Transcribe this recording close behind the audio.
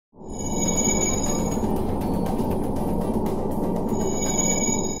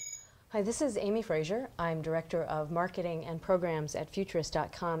Hi, this is Amy Frazier. I'm Director of Marketing and Programs at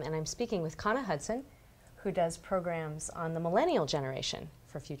Futurist.com, and I'm speaking with Kana Hudson, who does programs on the Millennial generation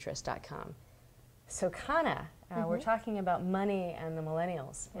for Futurist.com. So Kana, we're talking about money and the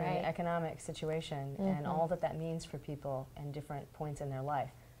millennials and the economic situation and all that that means for people in different points in their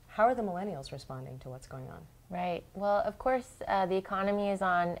life. How are the millennials responding to what's going on? Right. Well, of course, the economy is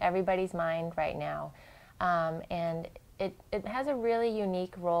on everybody's mind right now. And it has a really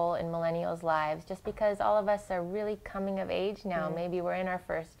unique role in millennials' lives just because all of us are really coming of age now. Maybe we're in our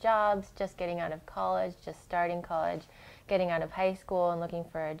first jobs, just getting out of college, just starting college, getting out of high school and looking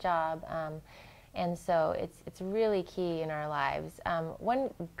for a job. And so it's really key in our lives. One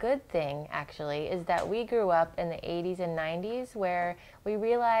good thing, actually, is that we grew up in the 80s and 90s where we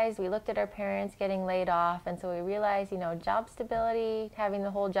realized, we looked at our parents getting laid off, and so we realized, you know, job stability, having the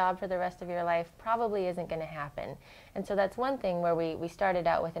whole job for the rest of your life probably isn't going to happen. And so that's one thing where we started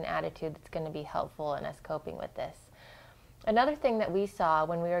out with an attitude that's going to be helpful in us coping with this. Another thing that we saw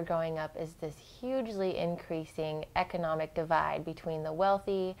when we were growing up is this hugely increasing economic divide between the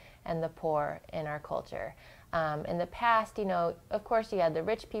wealthy and the poor in our culture. In the past, you know, of course you had the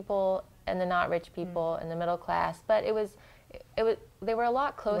rich people and the not rich people and the middle class, but they were a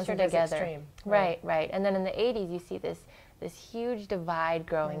lot closer together. Extreme. Right. And then in the 80s you see this huge divide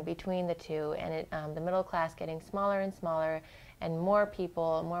growing between the two, and the middle class getting smaller and smaller, and more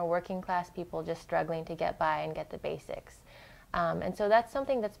people, more working class people just struggling to get by and get the basics. And so that's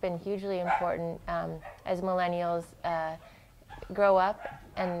something that's been hugely important as millennials grow up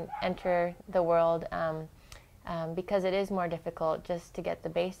and enter the world, because it is more difficult just to get the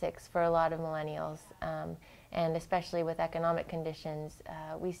basics for a lot of millennials. And especially with economic conditions,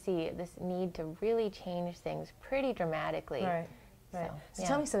 we see this need to really change things pretty dramatically. Right. So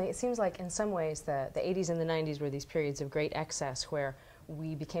tell me something. It seems like in some ways the 80s and the 90s were these periods of great excess where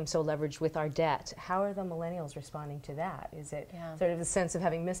we became so leveraged with our debt. How are the millennials responding to that? Is it sort of the sense of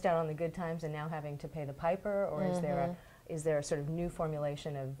having missed out on the good times and now having to pay the piper, or is there a sort of new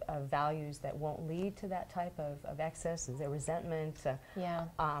formulation of values that won't lead to that type of excess? Is there resentment,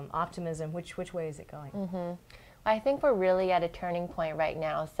 optimism? Which way is it going? I think we're really at a turning point right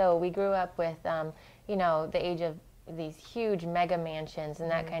now. So we grew up with, you know, the age of these huge mega mansions and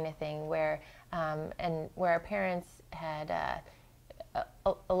that kind of thing, where our parents had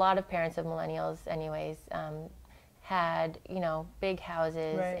a lot of parents of millennials, anyways, had, you know, big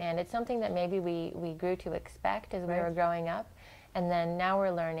houses, and it's something that maybe we grew to expect as we were growing up, and then now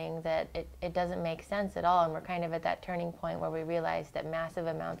we're learning that it doesn't make sense at all, and we're kind of at that turning point where we realize that massive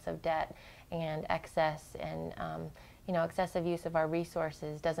amounts of debt and excess and you know, excessive use of our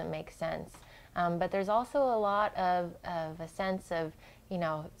resources doesn't make sense. But there's also a lot of a sense of, you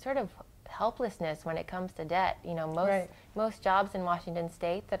know, sort of helplessness when it comes to debt. You know, most jobs in Washington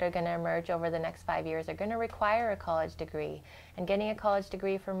State that are going to emerge over the next 5 years are going to require a college degree, and getting a college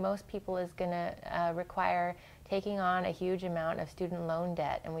degree for most people is going to require taking on a huge amount of student loan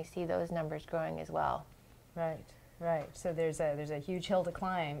debt, and we see those numbers growing as well. Right. So there's a huge hill to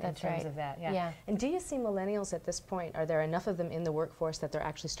climb in terms of that. Yeah. And do you see millennials at this point? Are there enough of them in the workforce that they're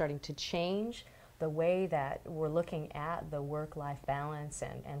actually starting to change the way that we're looking at the work-life balance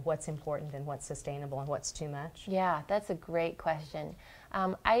and what's important and what's sustainable and what's too much? Yeah, that's a great question.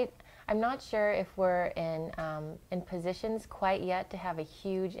 I'm not sure if we're in positions quite yet to have a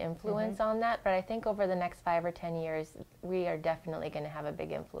huge influence on that, but I think over the next 5 or 10 years, we are definitely going to have a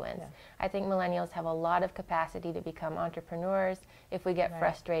big influence. I think millennials have a lot of capacity to become entrepreneurs if we get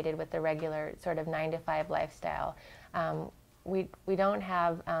frustrated with the regular sort of 9-to-5 lifestyle. We don't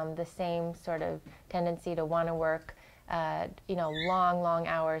have the same sort of tendency to want to work you know, long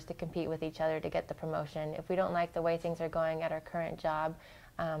hours to compete with each other to get the promotion. If we don't like the way things are going at our current job,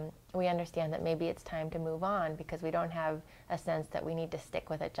 we understand that maybe it's time to move on because we don't have a sense that we need to stick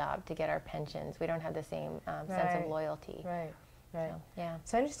with a job to get our pensions. We don't have the same sense of loyalty. So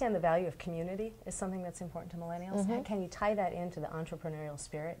I understand the value of community is something that's important to millennials. Can you tie that into the entrepreneurial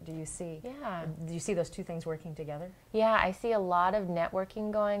spirit? Do you see those two things working together? Yeah, I see a lot of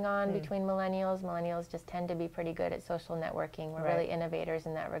networking going on between millennials. Millennials just tend to be pretty good at social networking. We're really innovators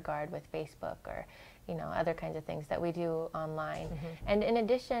in that regard with Facebook or, you know, other kinds of things that we do online. And in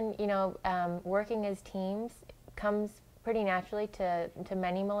addition, you know, working as teams comes pretty naturally to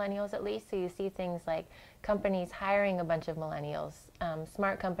many millennials, at least. So you see things like companies hiring a bunch of millennials.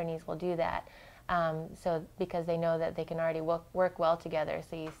 Smart companies will do that. So because they know that they can already work well together.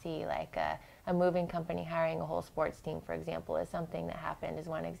 So you see like a moving company hiring a whole sports team, for example, is something that happened, is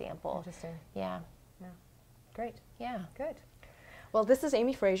one example. Interesting. Yeah. Great. Yeah. Good. Well, this is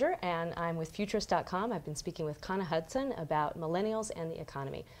Amy Frazier, and I'm with Futurist.com. I've been speaking with Kana Hudson about millennials and the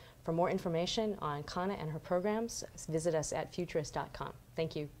economy. For more information on Kana and her programs, visit us at futurist.com.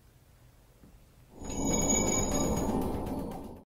 Thank you.